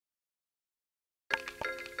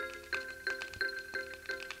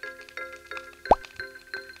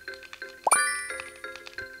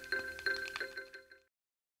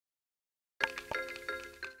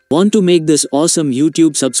Want to make this awesome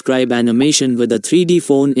YouTube subscribe animation with a 3D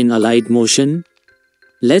phone in Alight Motion?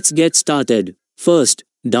 Let's get started. First,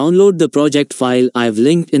 download the project file I've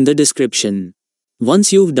linked in the description.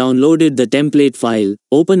 Once you've downloaded the template file,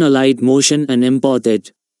 open Alight Motion and import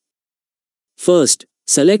it. First,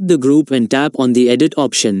 select the group and tap on the Edit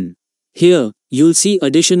option. Here, you'll see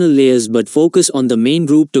additional layers, but focus on the main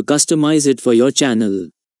group to customize it for your channel.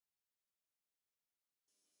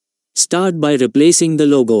 Start by replacing the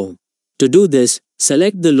logo. To do this,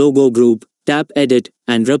 select the logo group, tap Edit,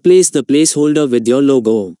 and replace the placeholder with your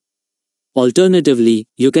logo. Alternatively,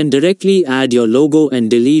 you can directly add your logo and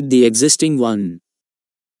delete the existing one.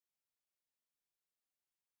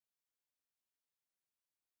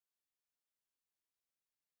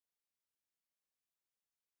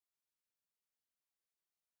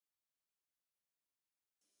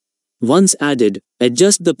 Once added,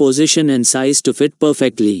 adjust the position and size to fit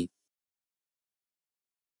perfectly.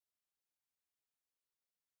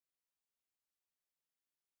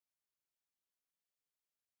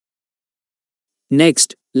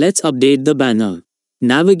 Next, let's update the banner.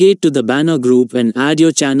 Navigate to the banner group and add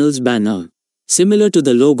your channel's banner. Similar to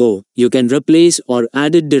the logo, you can replace or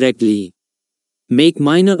add it directly. Make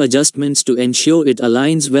minor adjustments to ensure it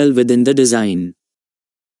aligns well within the design.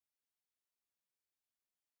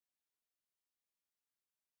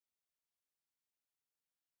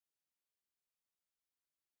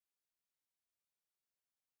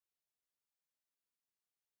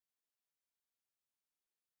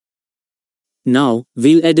 Now,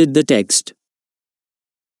 we'll edit the text.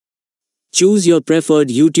 Choose your preferred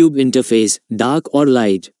YouTube interface, dark or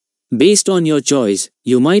light. Based on your choice,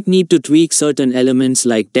 you might need to tweak certain elements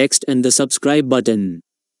like text and the subscribe button.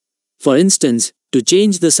 For instance, to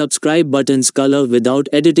change the subscribe button's color without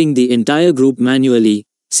editing the entire group manually,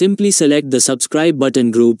 simply select the subscribe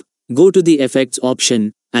button group, go to the effects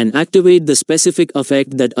option, and activate the specific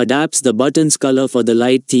effect that adapts the button's color for the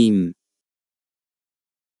light theme.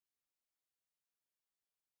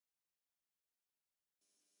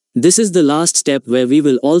 This is the last step where we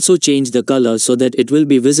will also change the color so that it will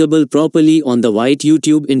be visible properly on the white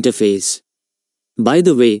YouTube interface. By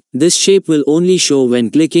the way, this shape will only show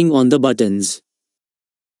when clicking on the buttons.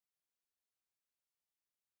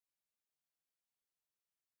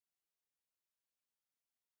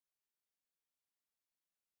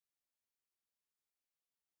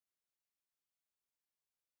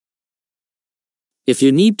 If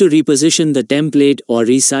you need to reposition the template or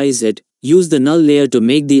resize it, use the null layer to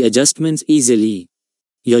make the adjustments easily.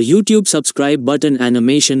 Your YouTube subscribe button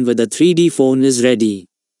animation with a 3D phone is ready.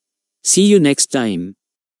 See you next time.